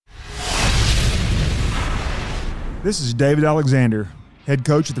This is David Alexander, head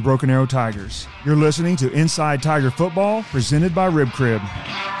coach at the Broken Arrow Tigers. You're listening to Inside Tiger Football, presented by Rib Crib.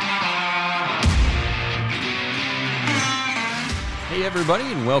 Hey everybody,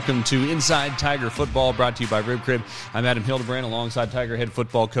 and welcome to Inside Tiger Football, brought to you by Rib Crib. I'm Adam Hildebrand, alongside Tiger head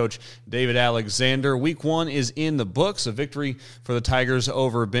football coach David Alexander. Week 1 is in the books, a victory for the Tigers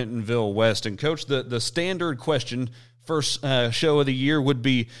over Bentonville West. And coach, the standard question, first show of the year, would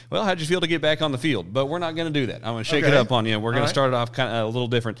be, well, how'd you feel to get back on the field? But we're not going to do that. I'm going to shake it up on you. We're going to start it off kind of a little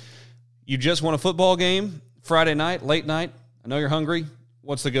different. You just won a football game Friday night, late night. I know you're hungry.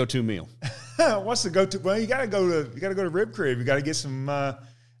 What's the go-to meal? What's the go-to? Well, you got to go to Rib Crib. You got to get some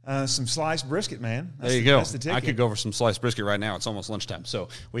sliced brisket, man. There you go. That's the ticket. I could go for some sliced brisket right now. It's almost lunchtime, so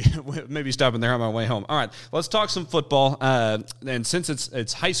we maybe stopping there on my way home. All right, let's talk some football. And since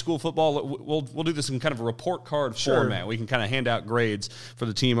it's high school football, we'll do this in kind of a report card format. We can kind of hand out grades for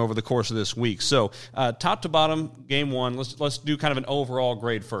the team over the course of this week. So top to bottom, game 1. Let's do kind of an overall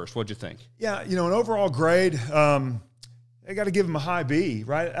grade first. What'd you think? Yeah, an overall grade. I got to give them a high B,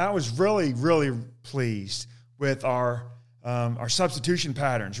 right? I was really, really pleased with our substitution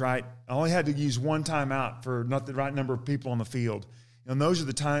patterns, right? I only had to use one timeout for not the right number of people on the field. And those are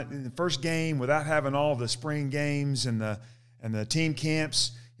the time in the first game, without having all the spring games and the team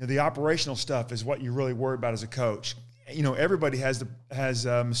camps. The operational stuff is what you really worry about as a coach. Everybody has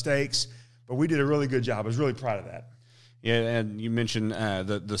mistakes, but we did a really good job. I was really proud of that. Yeah, and you mentioned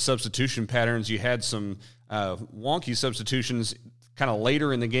the substitution patterns. You had some wonky substitutions kind of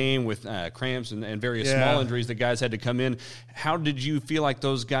later in the game with cramps and various small injuries that guys had to come in. How did you feel like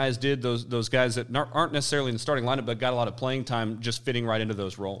those guys did, those guys that aren't necessarily in the starting lineup but got a lot of playing time, just fitting right into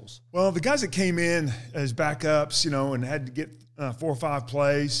those roles? Well, the guys that came in as backups, and had to get 4 or 5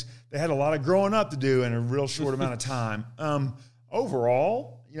 plays, they had a lot of growing up to do in a real short amount of time.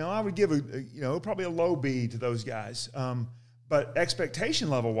 Overall, I would give probably a low B to those guys. But expectation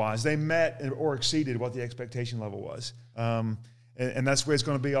level-wise, they met or exceeded what the expectation level was. And that's the way it's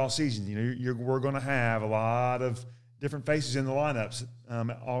going to be all season. We're going to have a lot of different faces in the lineups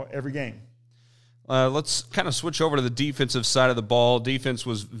every game. Let's kind of switch over to the defensive side of the ball. Defense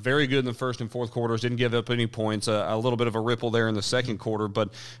was very good in the first and fourth quarters, didn't give up any points, a little bit of a ripple there in the second quarter.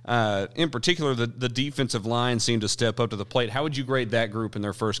 But in particular, the defensive line seemed to step up to the plate. How would you grade that group in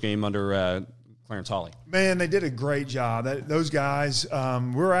their first game under Clarence Holly? Man, they did a great job. Those guys,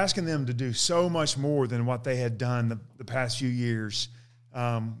 we're asking them to do so much more than what they had done the past few years.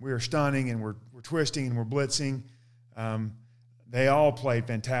 We are stunning, and we're twisting, and we're blitzing. They all played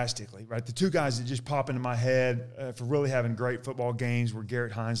fantastically, right? The 2 guys that just pop into my head for really having great football games were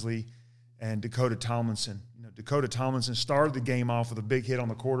Garrett Hinesley and Dakota Tomlinson. Dakota Tomlinson started the game off with a big hit on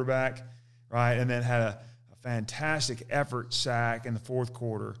the quarterback, right, and then had a fantastic effort sack in the fourth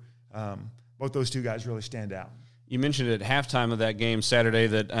quarter. Both those 2 guys really stand out. You mentioned at halftime of that game Saturday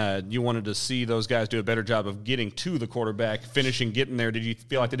that you wanted to see those guys do a better job of getting to the quarterback, finishing, getting there. Did you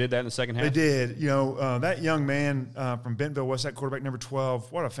feel like they did that in the second half? They did. That young man from Bentonville West, that quarterback number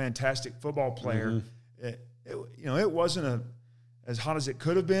 12, what a fantastic football player. Mm-hmm. It wasn't as hot as it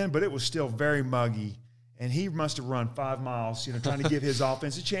could have been, but it was still very muggy. And he must have run 5 miles, trying to give his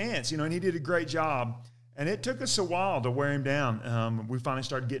offense a chance, and he did a great job. And it took us a while to wear him down. We finally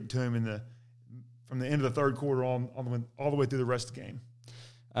started getting to him from the end of the third quarter all the way through the rest of the game.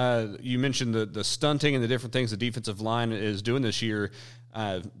 You mentioned the stunting and the different things the defensive line is doing this year.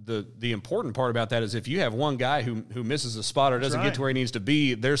 The important part about that is if you have one guy who misses a spot or doesn't get to where he needs to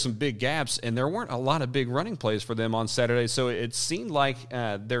be, there's some big gaps, and there weren't a lot of big running plays for them on Saturday. So it seemed like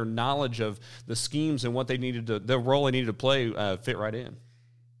their knowledge of the schemes and what they needed the role they needed to play fit right in.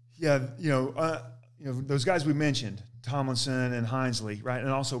 Yeah, those guys we mentioned, Tomlinson and Hinesley, right, and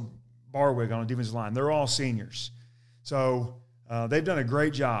also Barwig on the defensive line, they're all seniors. So they've done a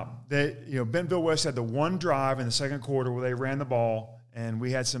great job. Bentonville West had the one drive in the second quarter where they ran the ball, and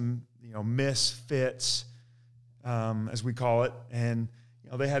we had some, misfits, as we call it. And,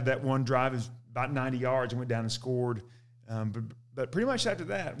 they had that one drive, it was about 90 yards, and went down and scored. But pretty much after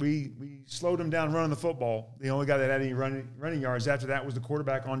that, we slowed them down running the football. The only guy that had any running yards after that was the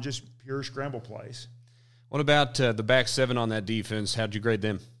quarterback on just pure scramble plays. What about the back 7 on that defense? How'd you grade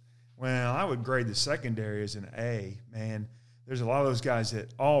them? Well, I would grade the secondary as an A, man. There's a lot of those guys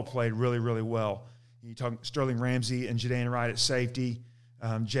that all played really, really well. You talk Sterling Ramsey and Jadain Wright at safety,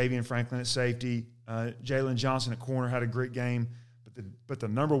 Javian Franklin at safety, Jalen Johnson at corner had a great game. But the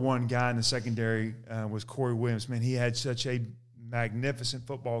number one guy in the secondary was Corey Williams. Man, he had such a magnificent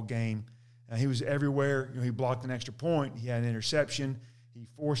football game. He was everywhere. He blocked an extra point. He had an interception. He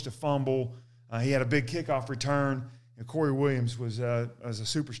forced a fumble. He had a big kickoff return. Corey Williams was a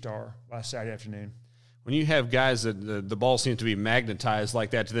superstar last Saturday afternoon. When you have guys that the ball seems to be magnetized like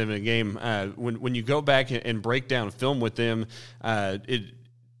that to them in a game, when you go back and break down film with them,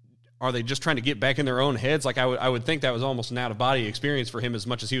 are they just trying to get back in their own heads? Like I would think that was almost an out-of-body experience for him as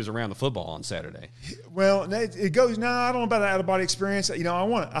much as he was around the football on Saturday. Well, it goes. No, I don't know about an out-of-body experience. I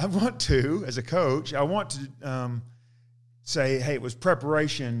want to as a coach. I want to say, hey, it was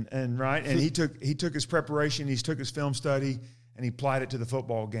preparation, and he took his preparation. He took his film study. And he applied it to the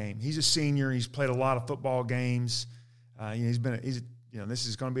football game. He's a senior. He's played a lot of football games. This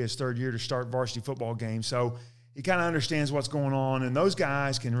is going to be his third year to start varsity football games. So he kind of understands what's going on. And those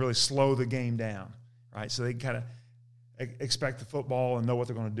guys can really slow the game down, right? So they kind of expect the football and know what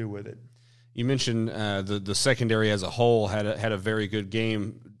they're going to do with it. You mentioned the secondary as a whole had a very good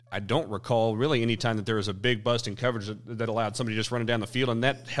game. I don't recall really any time that there was a big bust in coverage that allowed somebody just running down the field, and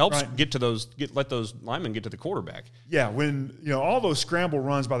that helps let those linemen get to the quarterback. Yeah, when all those scramble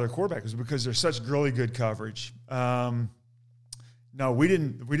runs by their quarterback was because they're such really good coverage. No, we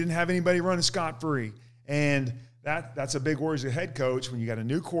didn't have anybody running scot-free, and that's a big worry as a head coach when you got a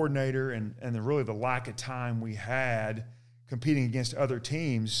new coordinator and the lack of time we had competing against other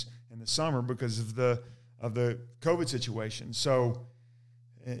teams in the summer because of the COVID situation. So.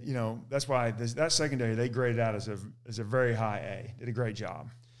 That's why that secondary they graded out as a very high A. Did a great job.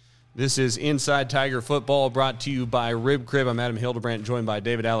 This is Inside Tiger Football, brought to you by Rib Crib. I'm Adam Hildebrandt, joined by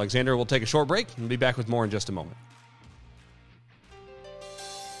David Alexander. We'll take a short break and be back with more in just a moment.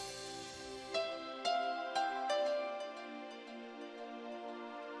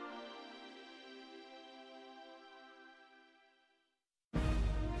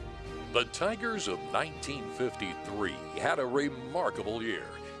 The Tigers of 1953 had a remarkable year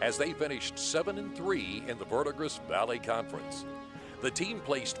as they finished 7-3 in the Verdigris Valley Conference. The team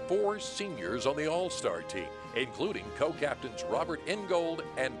placed 4 seniors on the All-Star team, including co-captains Robert Ingold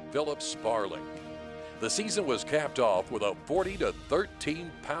and Philip Sparling. The season was capped off with a 40-13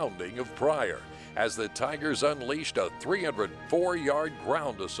 pounding of Pryor as the Tigers unleashed a 304-yard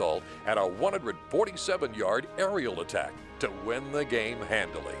ground assault and a 147-yard aerial attack to win the game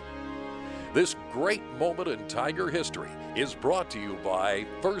handily. This great moment in Tiger history is brought to you by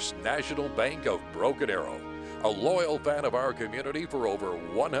First National Bank of Broken Arrow, a loyal fan of our community for over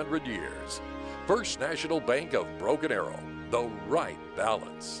 100 years. First National Bank of Broken Arrow, the right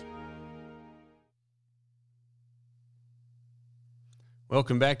balance.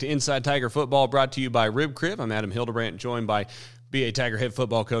 Welcome back to Inside Tiger Football, brought to you by Rib Crib. I'm Adam Hildebrandt, joined by BA Tiger head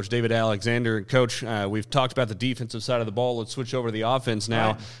football coach David Alexander. Coach, we've talked about the defensive side of the ball. Let's switch over to the offense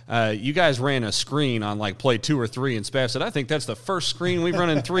now. Right. You guys ran a screen on like play 2 or 3, and Spaff said, I think that's the first screen we've run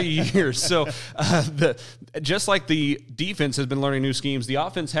in 3 years. So just like the defense has been learning new schemes, the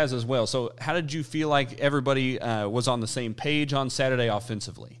offense has as well. So how did you feel like everybody was on the same page on Saturday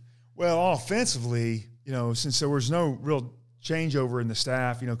offensively? Well, offensively, since there was no real changeover in the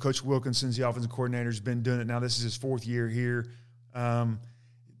staff, Coach Wilkinson's the offensive coordinator, has been doing it now. This is his 4th year here.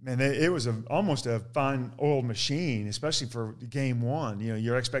 It was almost a fine-oiled machine, especially for game 1.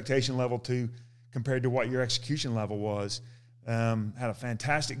 Your expectation level compared to what your execution level was. Had a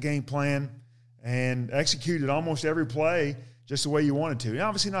fantastic game plan and executed almost every play just the way you wanted to. And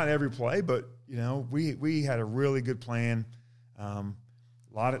obviously not every play, but we had a really good plan. A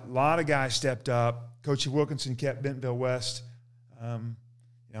lot of guys stepped up. Coach Wilkinson kept Bentonville West,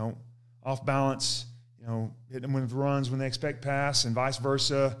 off balance. Hitting them with runs when they expect pass, and vice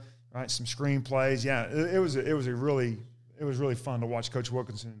versa. Right, some screen plays. Yeah, it was really fun to watch Coach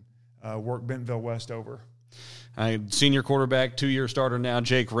Wilkinson work Bentonville West over. Senior quarterback, 2-year starter now,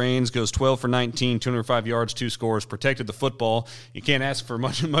 Jake Rains, goes 12 for 19, 205 yards, 2 scores, protected the football. You can't ask for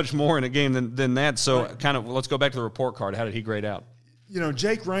much more in a game than that. So kind of let's go back to the report card. How did he grade out?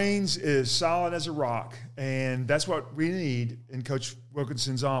 Jake Rains is solid as a rock, and that's what we need in Coach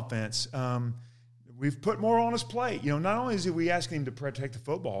Wilkinson's offense. We've put more on his plate. Not only is we asking him to protect the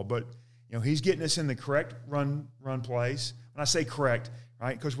football, but he's getting us in the correct run plays. When I say correct,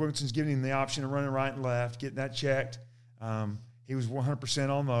 right, Coach Wilkinson's giving him the option of running right and left, getting that checked. He was 100%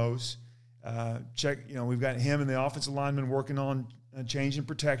 on those. We've got him and the offensive lineman working on changing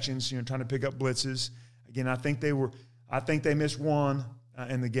protections. Trying to pick up blitzes. Again, I think they missed one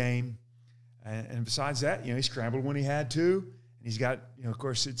in the game, and besides that, he scrambled when he had to. And he's got, of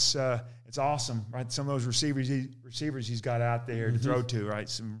course, it's awesome, right? Some of those receivers he's got out there to throw to, right?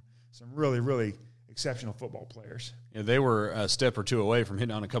 Some really, really exceptional football players. They were a step or 2 away from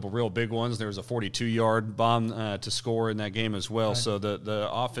hitting on a couple real big ones. There was a 42-yard bomb to score in that game as well. Right. So the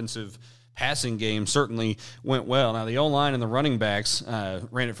offensive passing game certainly went well. Now, the O-line and the running backs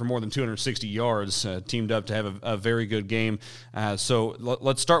ran it for more than 260 yards, teamed up to have a very good game. So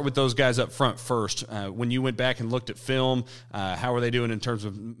let's start with those guys up front first. When you went back and looked at film, how are they doing in terms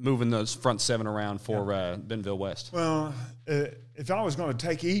of moving those front seven around for Bentonville West? Well, if I was going to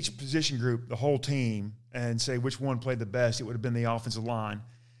take each position group, the whole team, and say which one played the best, it would have been the offensive line.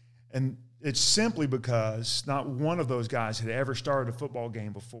 And it's simply because not one of those guys had ever started a football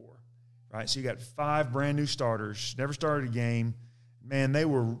game before. Right, so you got 5 brand new starters, never started a game. Man, they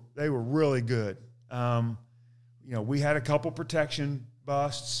were really good. We had a couple protection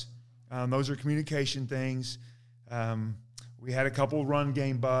busts. Those are communication things. We had a couple run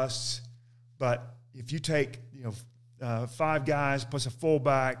game busts. But if you take 5 guys plus a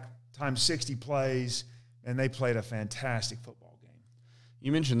fullback times 60 plays, and they played a fantastic football.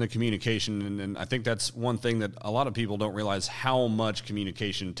 You mentioned the communication, and I think that's one thing that a lot of people don't realize, how much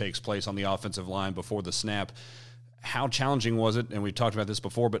communication takes place on the offensive line before the snap. How challenging was it? And we've talked about this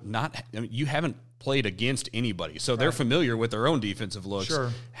before, but you haven't played against anybody, so they're familiar with their own defensive looks.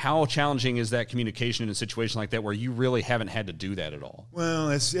 Sure. How challenging is that communication in a situation like that where you really haven't had to do that at all? Well,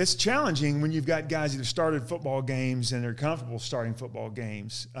 it's challenging when you've got guys that have started football games and they're comfortable starting football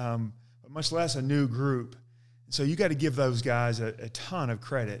games, but much less a new group. So you got to give those guys a ton of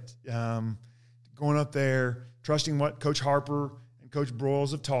credit. Going up there, trusting what Coach Harper and Coach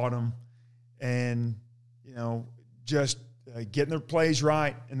Broyles have taught them, and just getting their plays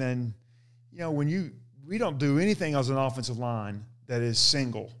right. And then, we don't do anything as an offensive line that is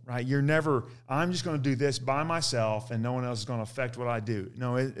single, right? You're never, I'm just going to do this by myself, and no one else is going to affect what I do.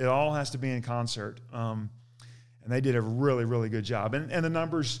 No, it all has to be in concert. And they did a really, really good job. And the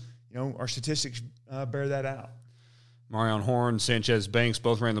numbers, our statistics bear that out. Marion Horn, Sanchez Banks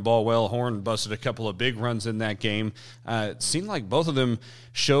both ran the ball well. Horn busted a couple of big runs in that game. It seemed like both of them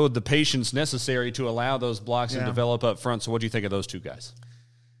showed the patience necessary to allow those blocks to develop up front. So what do you think of those two guys?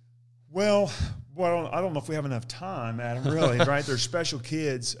 Well, I don't know if we have enough time, Adam, really, right? They're special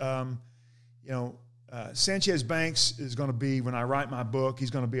kids. Sanchez Banks is going to be, when I write my book,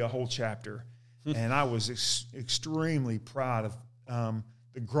 he's going to be a whole chapter. And I was extremely proud of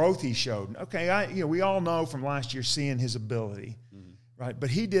the growth he showed. Okay, we all know from last year seeing his ability, right? But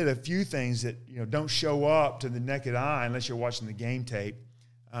he did a few things that don't show up to the naked eye unless you're watching the game tape,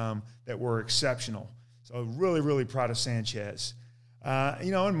 that were exceptional. So really, really proud of Sanchez.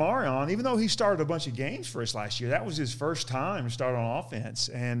 And Marion, even though he started a bunch of games for us last year, that was his first time to start on offense,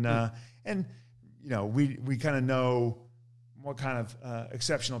 and we kind of know what kind of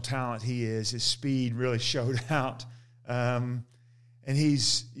exceptional talent he is. His speed really showed out. And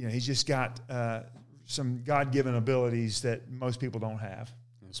he's just got some God-given abilities that most people don't have.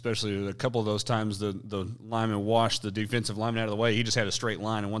 Especially a couple of those times the lineman washed the defensive lineman out of the way. He just had a straight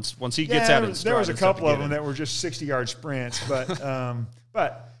line, and once he gets out of the stride, there was a couple of them that were just 60-yard sprints.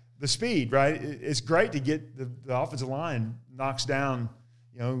 But the speed, right? It's great to get the offensive line knocks down,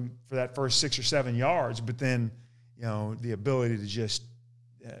 for that first 6 or 7 yards. But then, the ability to just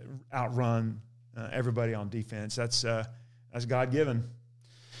outrun everybody on defense, that's God-given.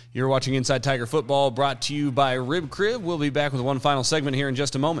 You're watching Inside Tiger Football, brought to you by Rib Crib. We'll be back with one final segment here in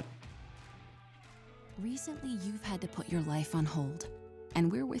just a moment. Recently, you've had to put your life on hold,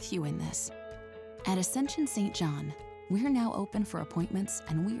 and we're with you in this. At Ascension St. John, we're now open for appointments,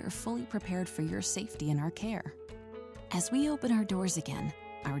 and we are fully prepared for your safety and our care. As we open our doors again,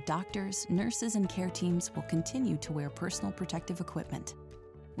 our doctors, nurses, and care teams will continue to wear personal protective equipment.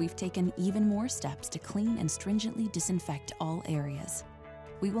 We've taken even more steps to clean and stringently disinfect all areas.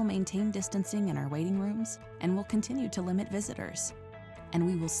 We will maintain distancing in our waiting rooms, and will continue to limit visitors. And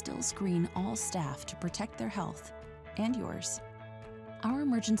we will still screen all staff to protect their health and yours. Our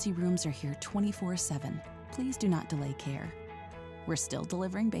emergency rooms are here 24/7. Please do not delay care. We're still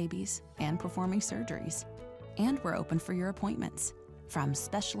delivering babies and performing surgeries. And we're open for your appointments, from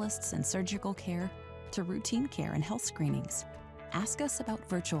specialists and surgical care to routine care and health screenings. Ask us about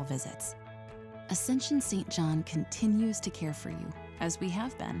virtual visits. Ascension St. John continues to care for you, as we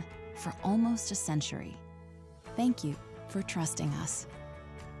have been for almost a century. Thank you for trusting us.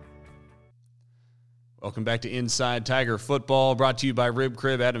 Welcome back to Inside Tiger Football, brought to you by Rib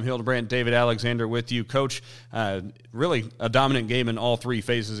Crib. Adam Hildebrandt, David Alexander with you. Coach, really a dominant game in all three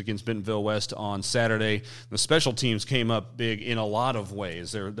phases against Bentonville West on Saturday. The special teams came up big in a lot of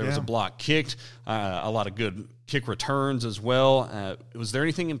ways. There was a block kicked, a lot of good kick returns as well. Was there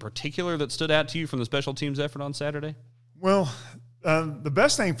anything in particular that stood out to you from the special teams effort on Saturday? Well, the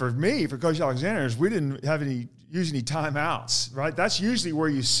best thing for me, for Coach Alexander, is we didn't use any timeouts, right? That's usually where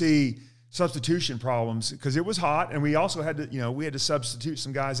you see substitution problems, because it was hot, and we also had to, we had to substitute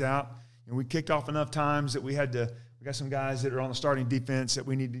some guys out. we kicked off enough times that we got some guys that are on the starting defense that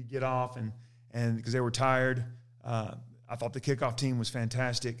we needed to get off, and because they were tired. I thought the kickoff team was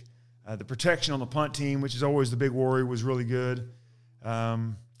fantastic. The protection on the punt team, which is always the big worry, was really good.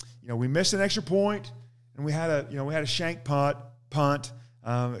 We missed an extra point, and we had a shank punt.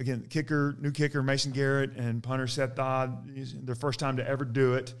 Again, new kicker Mason Garrett and punter Seth Dodd, their first time to ever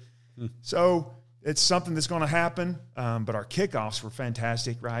do it. So it's something that's going to happen. But our kickoffs were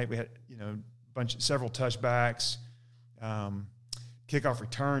fantastic, right? We had several touchbacks. Kickoff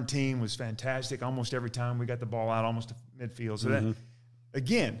return team was fantastic. Almost every time we got the ball out, almost to midfield. So that,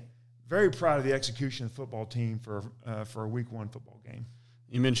 again, very proud of the execution of the football team for a Week 1 football game.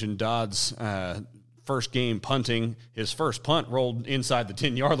 You mentioned Dodd's first game punting. His first punt rolled inside the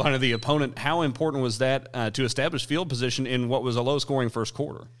 10-yard line of the opponent. How important was that to establish field position in what was a low-scoring first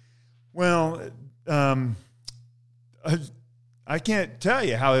quarter? Well, I can't tell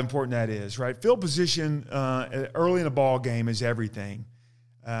you how important that is, right? Field position early in a ball game is everything,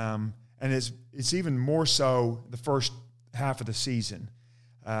 and it's even more so the first half of the season.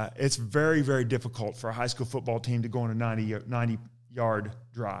 It's very, very difficult for a high school football team to go on a 90-yard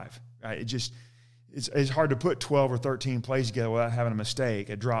drive. Right? It's hard to put 12 or 13 plays together without having a mistake,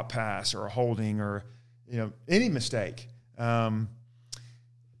 a drop pass or a holding or any mistake.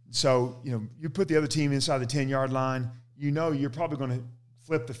 So you put the other team inside the 10-yard line. You're probably going to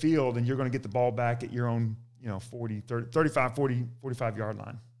flip the field and you're going to get the ball back at your own 35, 40, 45-yard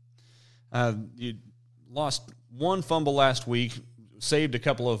line. You lost one fumble last week, saved a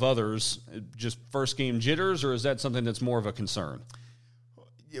couple of others. Just first game jitters, or is that something that's more of a concern?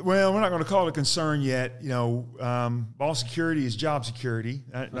 Well, we're not going to call it a concern yet. Ball security is job security.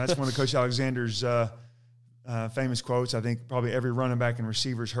 That's one of Coach Alexander's famous quotes. I think probably every running back and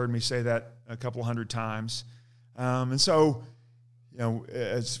receiver's heard me say that a couple hundred times. And so,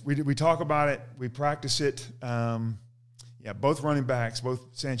 as we talk about it, we practice it. Both running backs, both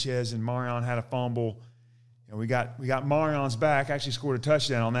Sanchez and Marion had a fumble. We got Marion's back. Actually scored a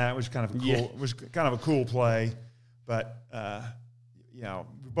touchdown on that, which was kind of a cool play. But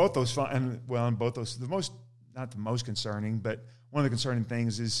both those not the most concerning, but one of the concerning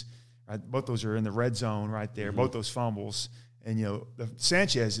things is both those are in the red zone right there. Both those fumbles, and the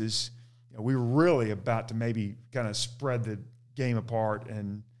Sanchez's. We were really about to maybe kind of spread the game apart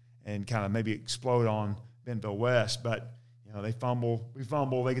and kind of maybe explode on Bentonville West, but they fumble, we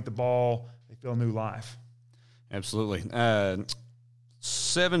fumble, they get the ball, they feel new life. Absolutely.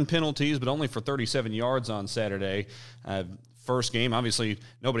 7 penalties, but only for 37 yards on Saturday. First game, obviously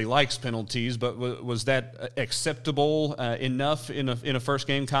nobody likes penalties, but was that acceptable enough in a first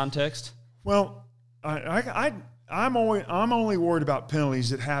game context? Well, I'm only worried about penalties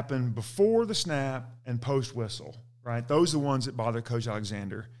that happen before the snap and post whistle, right? Those are the ones that bother Coach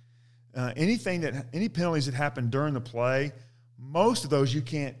Alexander. Any penalties that happen during the play, most of those you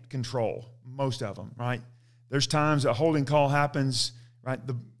can't control, most of them, right? There's times a holding call happens, right?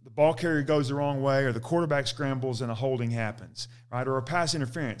 The ball carrier goes the wrong way, or the quarterback scrambles and a holding happens, right? Or a pass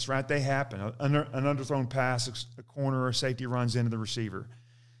interference, right? They happen. An underthrown pass, a corner or safety runs into the receiver.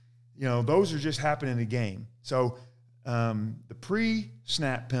 Those are just happening in the game. So the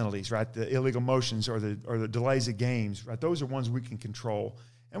pre-snap penalties, right, the illegal motions or the delays of games, right, those are ones we can control.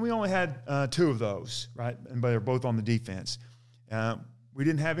 And we only had 2 of those, right, and they're both on the defense. We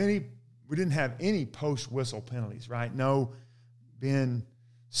didn't have any post-whistle penalties, right? No being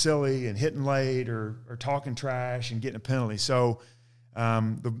silly and hitting late or talking trash and getting a penalty. So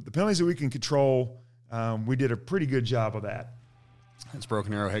the penalties that we can control, we did a pretty good job of that. That's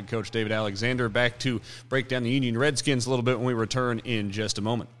Broken Arrow head coach David Alexander. Back to break down the Union Redskins a little bit when we return in just a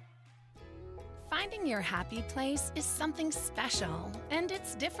moment. Finding your happy place is something special, and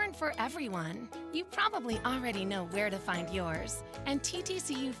it's different for everyone. You probably already know where to find yours, and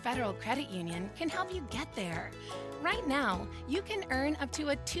TTCU Federal Credit Union can help you get there. Right now, you can earn up to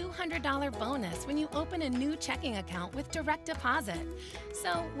a $200 bonus when you open a new checking account with direct deposit. So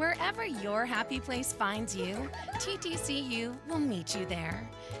wherever your happy place finds you, TTCU will meet you there.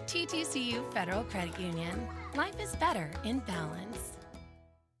 TTCU Federal Credit Union. Life is better in balance.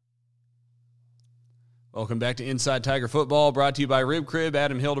 Welcome back to Inside Tiger Football, brought to you by Rib Crib.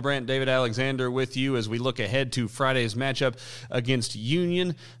 Adam Hildebrandt, David Alexander with you as we look ahead to Friday's matchup against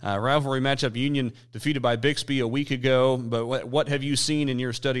Union. Rivalry matchup, Union defeated by Bixby a week ago. But what have you seen in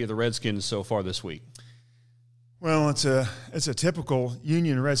your study of the Redskins so far this week? Well, it's a typical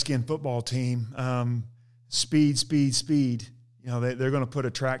Union Redskin football team. Speed. They're going to put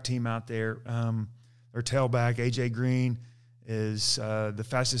a track team out there. Their tailback, A.J. Green, is the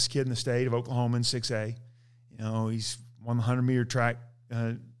fastest kid in the state of Oklahoma in 6A. He's won the 100-meter track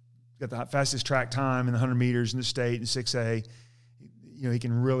got the fastest track time in the 100 meters in the state in 6A. You know, he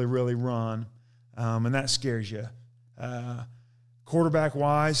can really, really run, and that scares you.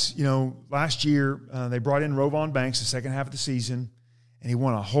 Quarterback-wise, you know, last year they brought in Rovon Banks the second half of the season, and he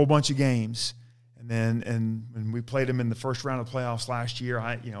won a whole bunch of games. And when we played him in the first round of the playoffs last year,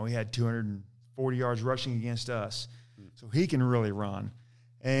 he had 240 yards rushing against us. So he can really run.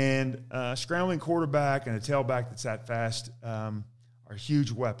 And scrambling quarterback and a tailback that's that fast are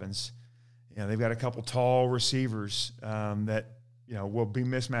huge weapons. You know, they've got a couple tall receivers that, you know, will be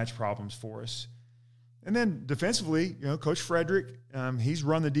mismatch problems for us. And then defensively, you know, Coach Frederick, he's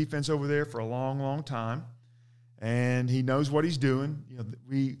run the defense over there for a long, long time, and he knows what he's doing. You know,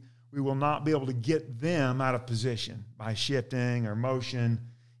 we will not be able to get them out of position by shifting or motion.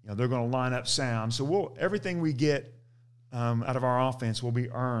 You know, they're going to line up sound. So everything we get out of our offense will be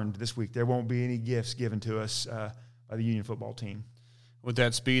earned this week. There won't be any gifts given to us by the Union football team. With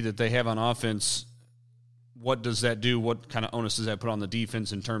that speed that they have on offense, what does that do? What kind of onus does that put on the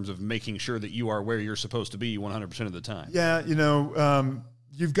defense in terms of making sure that you are where you're supposed to be 100% of the time? Yeah, you know,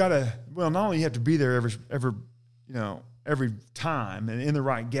 you've got to – well, not only you have to be there every time and in the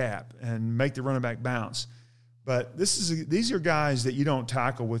right gap and make the running back bounce, but these are guys that you don't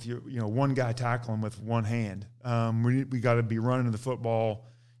tackle with one guy tackling with one hand. We got to be running the football.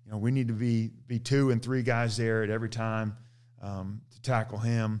 You know, we need to be 2 and 3 guys there at every time to tackle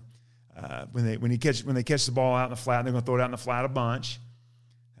him. When they catch the ball out in the flat, they're going to throw it out in the flat a bunch.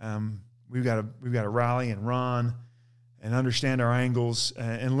 We've got to rally and run and understand our angles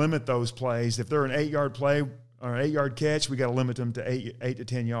and limit those plays. If they're an 8-yard play or an 8-yard catch, we got to limit them to 8 to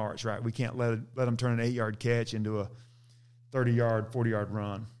 10 yards. Right? We can't let them turn an 8-yard catch into a 30-yard, 40-yard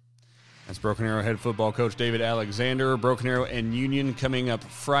run. That's Broken Arrow head football coach David Alexander. Broken Arrow and Union coming up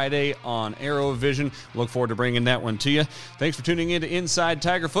Friday on Arrow Vision. Look forward to bringing that one to you. Thanks for tuning in to Inside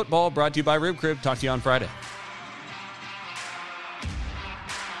Tiger Football, brought to you by Rib Crib. Talk to you on Friday.